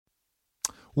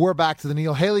We're back to the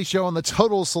Neil Haley Show on the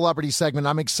Total Celebrity segment.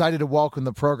 I'm excited to welcome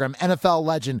the program NFL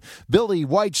legend Billy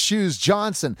White Shoes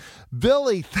Johnson.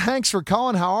 Billy, thanks for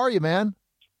calling. How are you, man?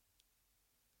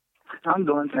 I'm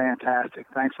doing fantastic.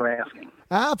 Thanks for asking.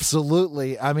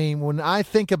 Absolutely. I mean, when I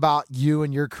think about you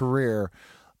and your career,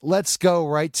 let's go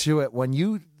right to it. When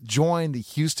you joined the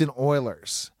Houston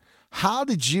Oilers, how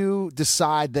did you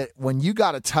decide that when you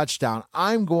got a touchdown,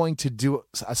 I'm going to do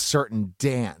a certain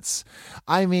dance?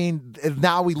 I mean,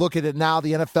 now we look at it now,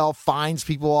 the NFL fines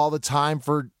people all the time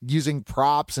for using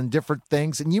props and different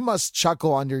things. And you must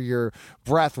chuckle under your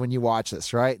breath when you watch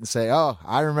this, right? And say, oh,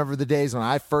 I remember the days when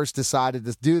I first decided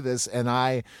to do this and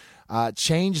I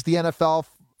changed the NFL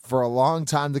for a long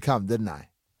time to come, didn't I?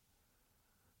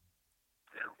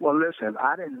 Well, listen,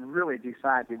 I didn't really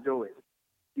decide to do it.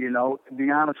 You know, to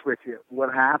be honest with you,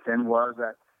 what happened was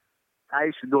that I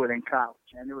used to do it in college,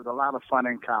 and it was a lot of fun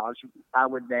in college. I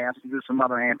would dance and do some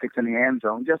other antics in the end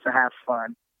zone just to have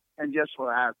fun and just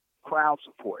for our crowd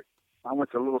support. I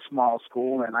went to a little small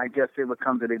school, and I guess they would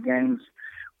come to the games.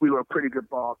 We were a pretty good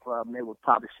ball club, and they would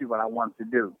probably see what I wanted to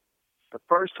do. The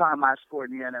first time I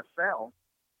scored in the NFL,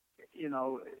 you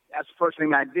know, that's the first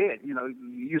thing I did. You know,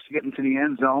 you used to get into the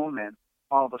end zone, and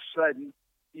all of a sudden,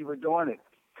 you were doing it.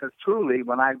 Because truly,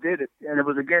 when I did it, and it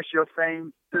was against your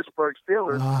famed Pittsburgh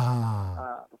Steelers,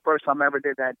 the first time I ever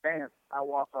did that dance, I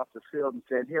walked off the field and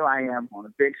said, here I am on a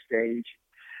big stage.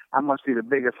 I must be the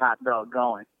biggest hot dog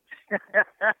going.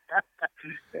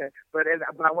 But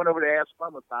I went over to ask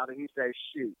Bum about it. He said,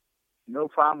 shoot, no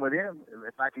problem with him.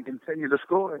 If I can continue to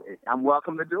score, I'm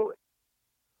welcome to do it.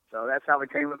 So that's how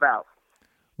it came about.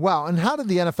 Wow. And how did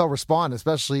the NFL respond,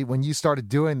 especially when you started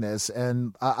doing this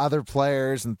and other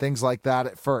players and things like that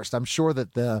at first? I'm sure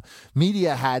that the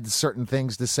media had certain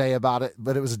things to say about it,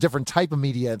 but it was a different type of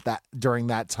media during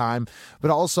that time.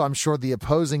 But also, I'm sure the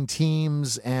opposing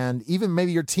teams and even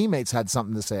maybe your teammates had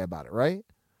something to say about it, right?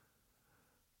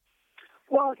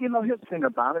 Well, you know, here's the thing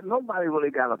about it. Nobody really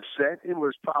got upset. It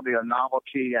was probably a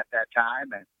novelty at that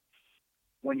time. And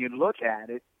when you look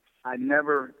at it, I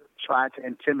never tried to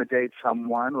intimidate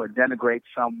someone or denigrate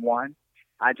someone.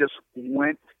 I just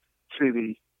went to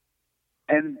the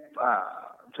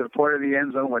to the point of the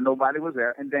end zone where nobody was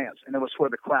there and danced. And it was for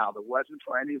the crowd. It wasn't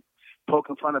for any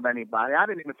poking fun of anybody. I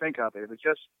didn't even think of it. It was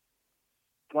just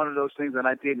one of those things that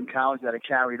I did in college that I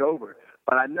carried over.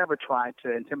 But I never tried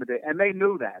to intimidate. And they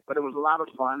knew that. But it was a lot of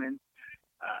fun. And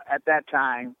at that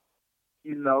time,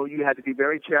 you know, you had to be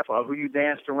very careful of who you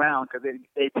danced around because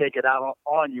they take it out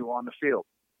on you on the field.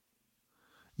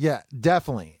 Yeah,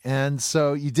 definitely. And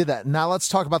so you did that. Now let's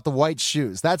talk about the white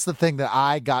shoes. That's the thing that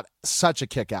I got such a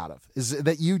kick out of, is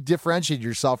that you differentiated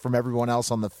yourself from everyone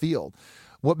else on the field.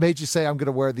 What made you say, I'm going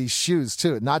to wear these shoes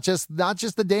too? Not just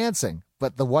the dancing,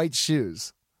 but the white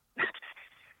shoes.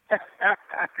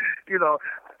 You know,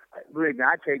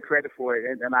 I take credit for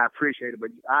it, and I appreciate it,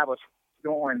 but I was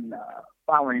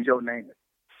following Joe Namath.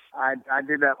 I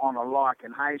did that on a lark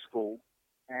in high school,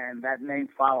 and that name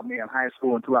followed me in high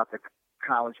school and throughout the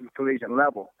college and collegiate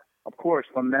level. Of course,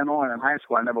 from then on in high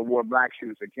school, I never wore black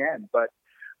shoes again, but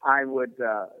I would,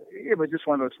 it was just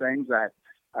one of those things that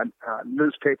a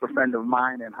newspaper friend of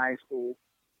mine in high school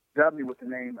dubbed me with the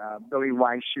name Billy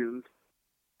White Shoes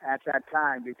at that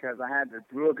time because I had a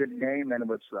real good game, and it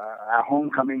was our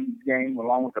homecoming game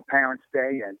along with the Parents'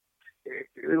 Day, and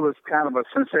it was kind of a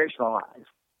sensationalized.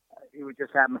 He was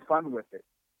just having fun with it.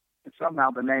 And somehow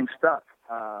the name stuck.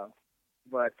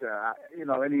 But you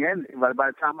know, in the end, by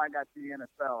the time I got to the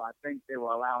NFL, I think they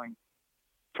were allowing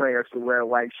players to wear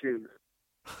white shoes.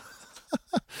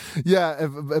 Yeah,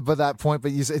 by that point,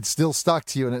 but it still stuck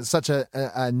to you, and it's such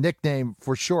a nickname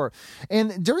for sure.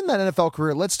 And during that NFL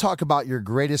career, let's talk about your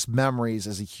greatest memories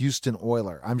as a Houston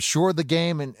Oiler. I'm sure the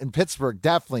game in Pittsburgh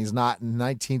definitely is not in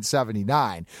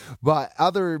 1979, but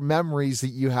other memories that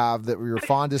you have that were your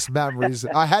fondest memories.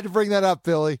 I had to bring that up,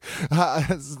 Billy.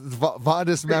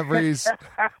 Fondest memories.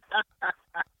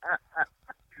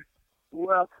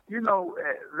 Well, you know,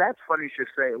 that's funny you should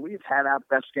say. We've had our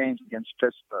best games against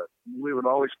Pittsburgh. We would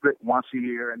always split once a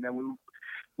year, and then we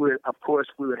would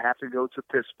have to go to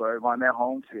Pittsburgh on their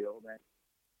home field. And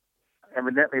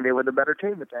evidently, they were the better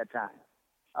team at that time.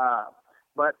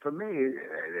 But for me,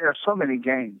 there are so many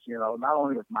games, you know, not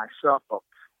only with myself, but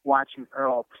watching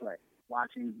Earl play,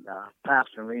 watching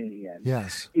Pastorini, and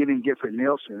even Gifford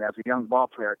Nielsen as a young ball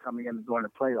player coming in during the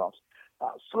playoffs.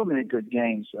 So many good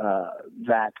games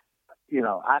that, you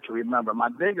know, I can remember.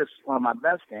 One of my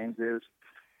best games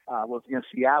was against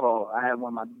Seattle. I had one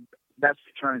of my best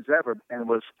returns ever, and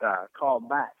was called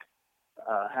back,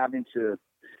 having to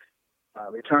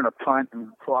return a punt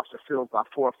and cross the field about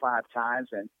 4 or 5 times.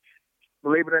 And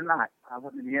believe it or not, I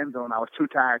was in the end zone. I was too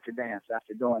tired to dance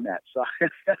after doing that. So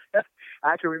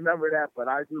I can remember that, but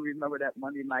I do remember that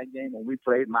Monday night game when we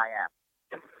played Miami.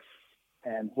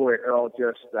 And boy, Earl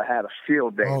just had a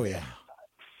field day. Oh, yeah.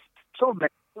 So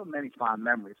many fond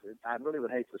memories. I really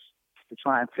would hate to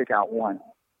try and pick out one.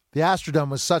 The Astrodome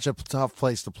was such a tough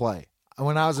place to play.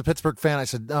 When I was a Pittsburgh fan, I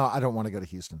said, no, I don't want to go to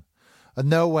Houston.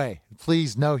 No way.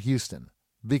 Please, no Houston.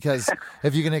 Because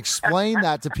if you can explain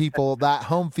that to people, that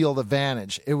home field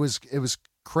advantage, it was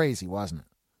crazy, wasn't it?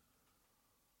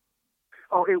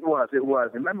 Oh, it was.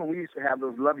 Remember we used to have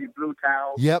those lovely blue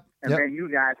towels? Yep. And then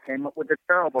you guys came up with the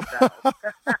terrible towels.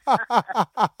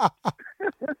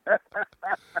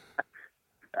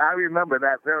 I remember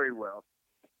that very well.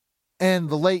 And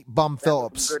the late Bum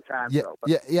Phillips. Good times,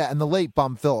 yeah, and the late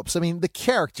Bum Phillips. I mean, the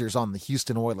characters on the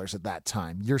Houston Oilers at that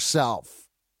time, yourself,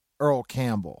 Earl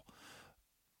Campbell,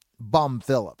 Bum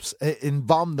Phillips, and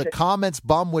the comments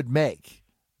Bum would make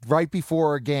right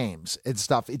before games and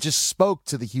stuff, it just spoke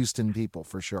to the Houston people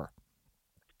for sure.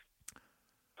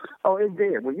 Oh, it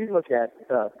did. When you look at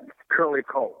Curly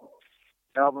Cole,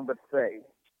 Alvin Bethea,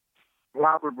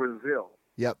 Robert Brazil,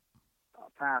 yep,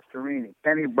 Pastorini,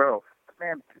 Penny Burrow,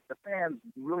 the fans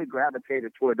really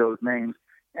gravitated toward those names.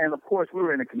 And, of course, we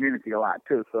were in the community a lot,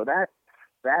 too. So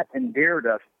that endeared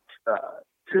us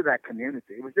to that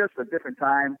community. It was just a different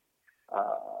time,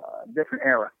 different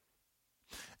era.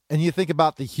 And you think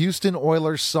about the Houston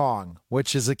Oilers song,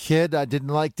 which as a kid I didn't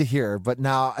like to hear, but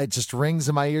now it just rings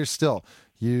in my ears still.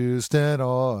 Houston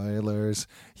Oilers,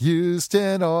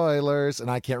 Houston Oilers. And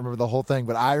I can't remember the whole thing,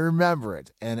 but I remember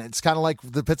it. And it's kind of like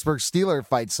the Pittsburgh Steelers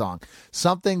fight song.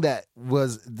 Something that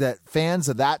fans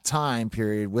of that time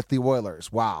period with the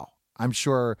Oilers, wow. I'm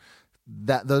sure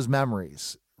that those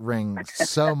memories ring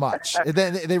so much.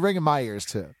 They ring in my ears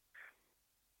too.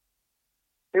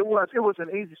 It was an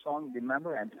easy song to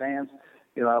remember, and fans,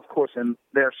 of course, in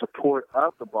their support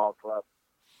of the ball club,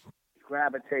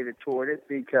 gravitated toward it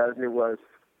because it was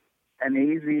an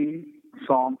easy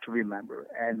song to remember,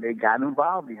 and they got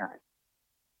involved behind it.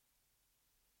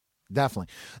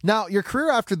 Definitely. Now, your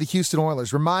career after the Houston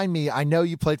Oilers, remind me, I know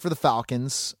you played for the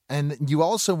Falcons, and you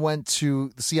also went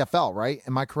to the CFL, right?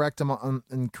 Am I correct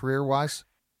in career-wise?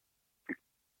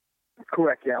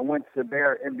 Correct, yeah. I went to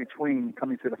there in between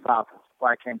coming to the Falcons.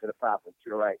 Before I came to the Falcons,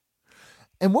 you're right.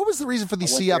 And what was the reason for the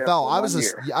CFL?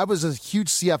 I was a huge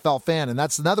CFL fan, and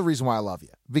that's another reason why I love you.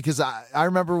 Because I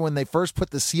remember when they first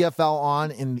put the CFL on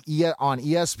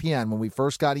ESPN, when we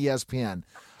first got ESPN,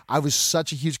 I was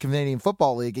such a huge Canadian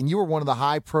Football League, and you were one of the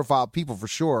high-profile people for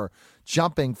sure,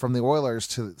 jumping from the Oilers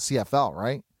to the CFL,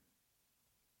 right?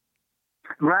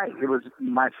 Right. It was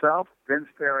myself, Vince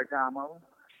Ferragamo,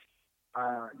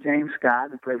 James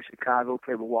Scott, who played with Chicago,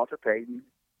 played with Walter Payton,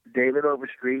 David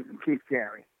Overstreet, and Keith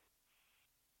Carey.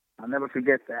 I'll never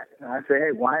forget that. And I say,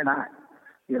 hey, why not?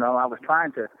 I was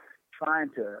trying to, I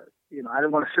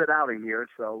didn't want to sit out a year,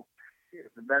 so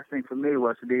the best thing for me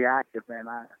was to be active. And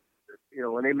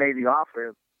when they made the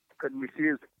offer, I couldn't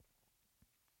refuse it.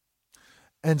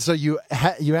 And so you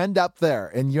end up there,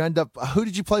 and who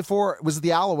did you play for? Was it the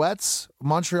Alouettes,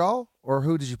 Montreal, or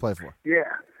who did you play for? Yeah.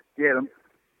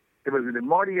 It was the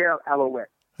Montreal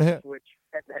Alouettes, which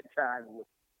at that time,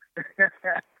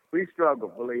 we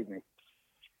struggled, believe me.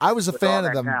 I was a fan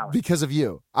of them because of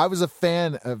you. I was a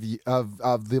fan of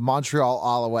the Montreal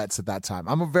Alouettes at that time.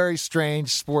 I'm a very strange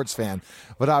sports fan,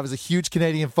 but I was a huge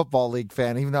Canadian Football League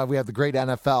fan, even though we have the great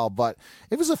NFL. But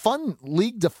it was a fun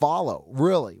league to follow,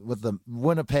 really, with the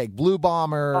Winnipeg Blue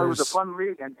Bombers. Oh, it was a fun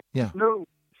league, and yeah. You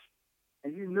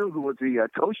knew who was the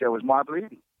coach there was Marv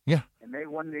Levy. Yeah, and they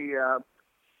won the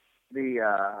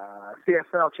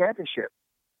CFL championship.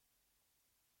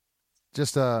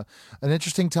 Just an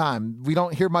interesting time. We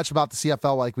don't hear much about the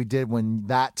CFL like we did when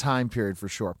that time period for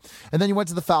sure. And then you went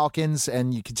to the Falcons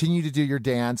and you continue to do your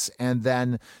dance. And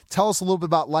then tell us a little bit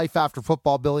about life after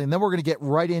football, Billy. And then we're going to get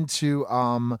right into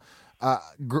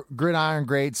gridiron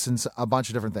greats and a bunch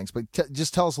of different things. But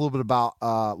just tell us a little bit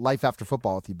about life after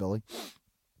football with you, Billy.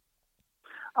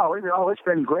 Oh, it's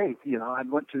been great. I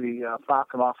went to the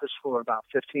Falcon office for about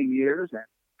 15 years and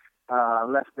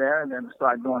left there and then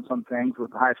started doing some things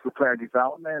with high school player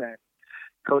development and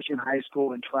coaching high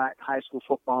school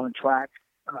football and track,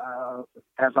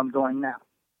 as I'm doing now.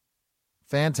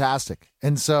 Fantastic.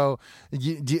 And so,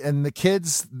 and the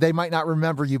kids, they might not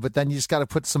remember you, but then you just got to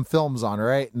put some films on,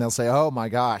 right? And they'll say, oh my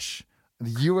gosh,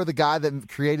 you were the guy that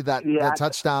created that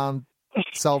touchdown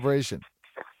celebration.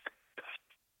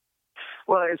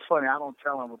 Well, it's funny. I don't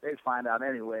tell them what they find out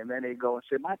anyway, and then they go and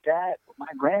say, my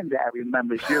granddad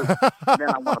remembers you. And then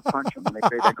I want to punch them when they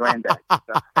say their granddad.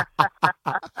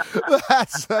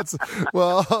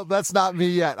 That's not me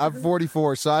yet. I'm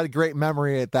 44, so I had a great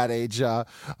memory at that age,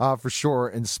 for sure,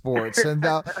 in sports. And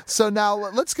so now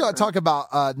let's go talk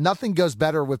about nothing goes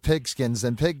better with pigskins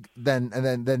than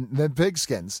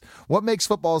pigskins. What makes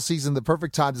football season the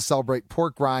perfect time to celebrate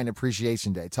Pork Rind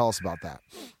Appreciation Day? Tell us about that.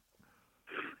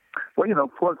 Well,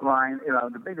 pork rind,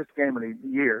 the biggest game of the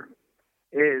year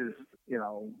is,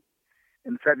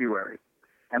 in February.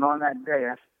 And on that day,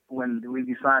 that's when we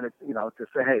decided, to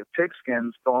say, hey,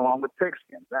 pigskins go along with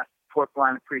pigskins. That's Pork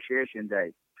Rind Appreciation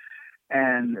Day.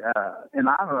 And in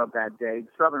honor of that day,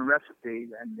 Southern Recipe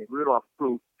and the Rudolph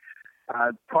Group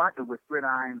partnered with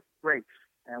Gridiron Grapes.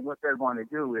 And what they're going to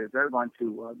do is they're going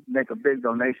to make a big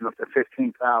donation up to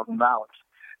 $15,000.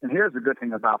 And here's the good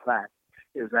thing about that,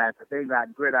 is that they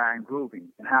got Gridiron Grooving.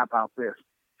 And how about this?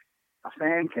 A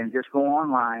fan can just go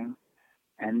online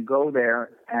and go there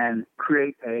and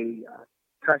create a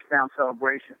touchdown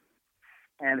celebration.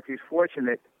 And if he's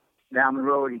fortunate, down the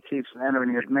road, he keeps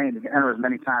entering his name. He can enter as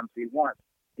many times as he wants.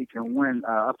 He can win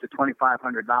up to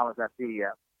 $2,500 at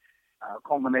the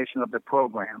culmination of the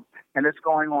program. And it's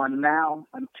going on now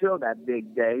until that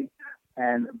big day.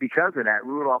 And because of that,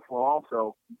 Rudolph will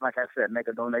also, like I said, make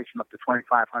a donation up to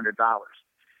 $2,500.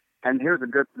 And here's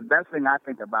the best thing I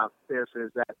think about this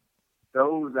is that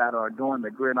those that are doing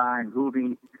the Gridiron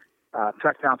Grooving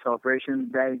touchdown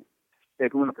celebration day, they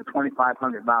can win up to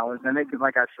 $2,500. And they can,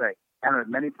 like I say, enter as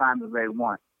many times as they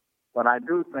want. But I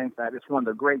do think that it's one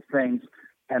of the great things,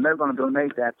 and they're going to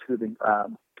donate that to the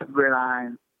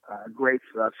Gridiron Grapes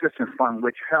Assistance Fund,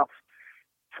 which helps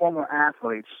former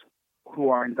athletes who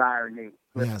are in dire need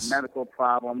with medical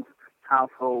problems,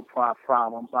 household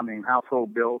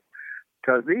bills,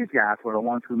 because these guys were the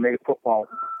ones who made football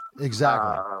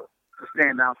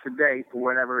stand out today for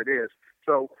whatever it is.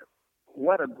 So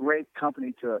what a great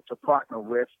company to partner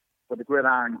with for the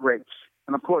Gridiron Grapes.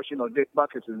 And, of course, Dick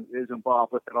Buckets is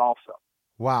involved with it also.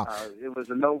 Wow. It was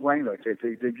a no-brainer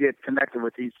to get connected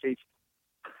with these teachers.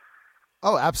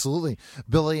 Oh, absolutely,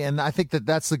 Billy. And I think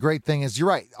that's the great thing is you're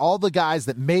right. All the guys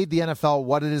that made the NFL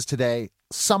what it is today,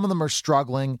 some of them are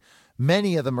struggling.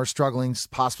 Many of them are struggling,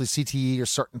 possibly CTE or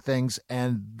certain things,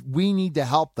 and we need to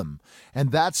help them.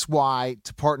 And that's why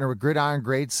to partner with Gridiron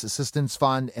Grapes Assistance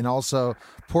Fund and also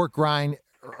Pork Rind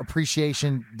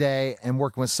Appreciation Day and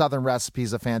working with Southern Recipe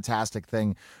is a fantastic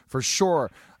thing for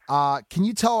sure. Can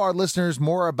you tell our listeners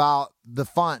more about the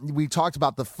fund? We talked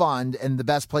about the fund and the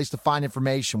best place to find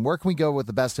information. Where can we go with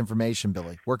the best information,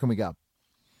 Billy? Where can we go?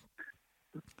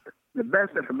 The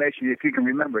best information, if you can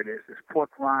remember this, is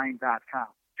porkrind.com.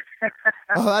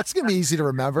 Oh, that's going to be easy to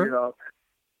remember.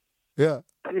 Yeah.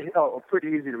 Pretty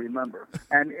easy to remember.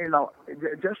 And,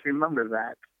 just remember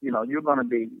that, you're going to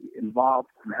be involved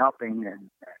in helping and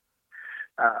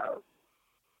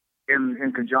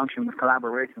in conjunction with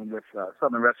collaboration with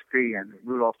Southern Recipe and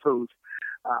Rudolph Foods,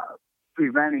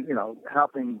 preventing,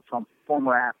 helping some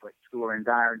former athletes who are in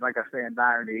dire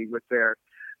need with their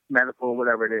medical,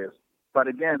 whatever it is. But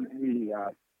again,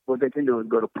 what they can do is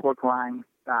go to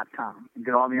porkrind.com and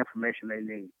get all the information they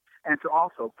need. And to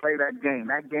also play that game.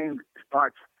 That game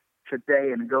starts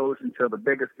today and goes until the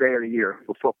biggest day of the year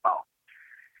for football.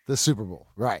 The Super Bowl,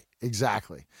 right?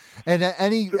 Exactly. And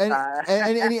any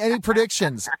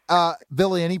predictions,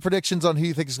 Billy? Any predictions on who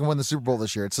you think is going to win the Super Bowl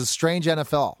this year? It's a strange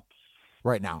NFL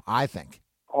right now, I think.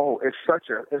 Oh, it's such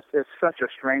a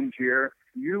strange year.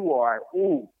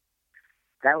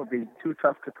 That would be too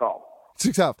tough to call.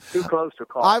 Too tough. Too close to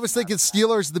call. I was thinking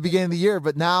Steelers at the beginning of the year,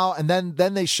 but now and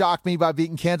then they shocked me by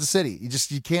beating Kansas City.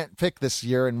 You can't pick this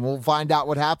year, and we'll find out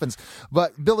what happens.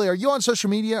 But Billy, are you on social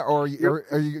media or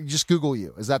you just Google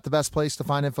you? Is that the best place to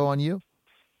find info on you?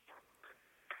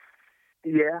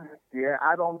 Yeah.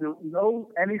 I don't do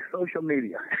any social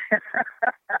media.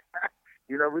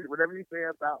 Whatever you say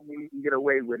about me, you can get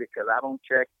away with it because I don't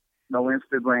check. No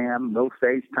Instagram, no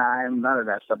FaceTime, none of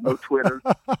that stuff. No Twitter.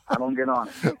 I don't get on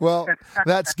it. Well,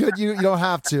 that's good. You don't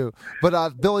have to.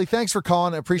 But, Billy, thanks for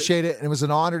calling. I appreciate it. And it was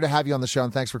an honor to have you on the show,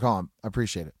 and thanks for calling. I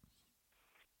appreciate it.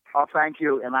 Oh, thank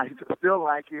you. And I still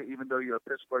like you, even though you're a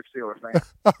Pittsburgh Steelers fan.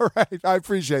 All right. I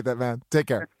appreciate that, man. Take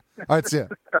care. All right, see ya.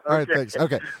 All right, thanks.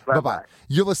 Okay, bye-bye.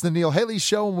 You're listening to Neil Haley's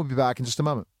show, and we'll be back in just a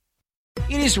moment.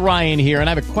 It is Ryan here, and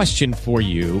I have a question for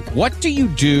you. What do you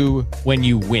do when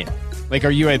you win? Like, are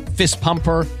you a fist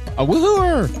pumper? A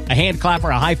woohooer, a hand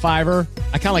clapper, a high fiver.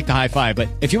 I kind of like the high five, but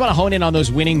if you want to hone in on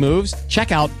those winning moves,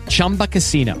 check out Chumba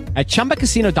Casino. At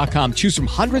ChumbaCasino.com, choose from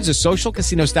hundreds of social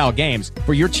casino style games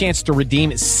for your chance to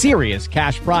redeem serious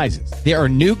cash prizes. There are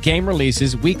new game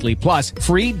releases weekly, plus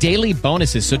free daily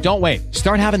bonuses. So don't wait.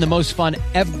 Start having the most fun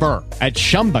ever at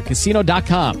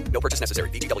ChumbaCasino.com. No purchase necessary.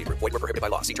 VGW Group. Void where prohibited by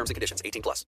law. See terms and conditions. 18+.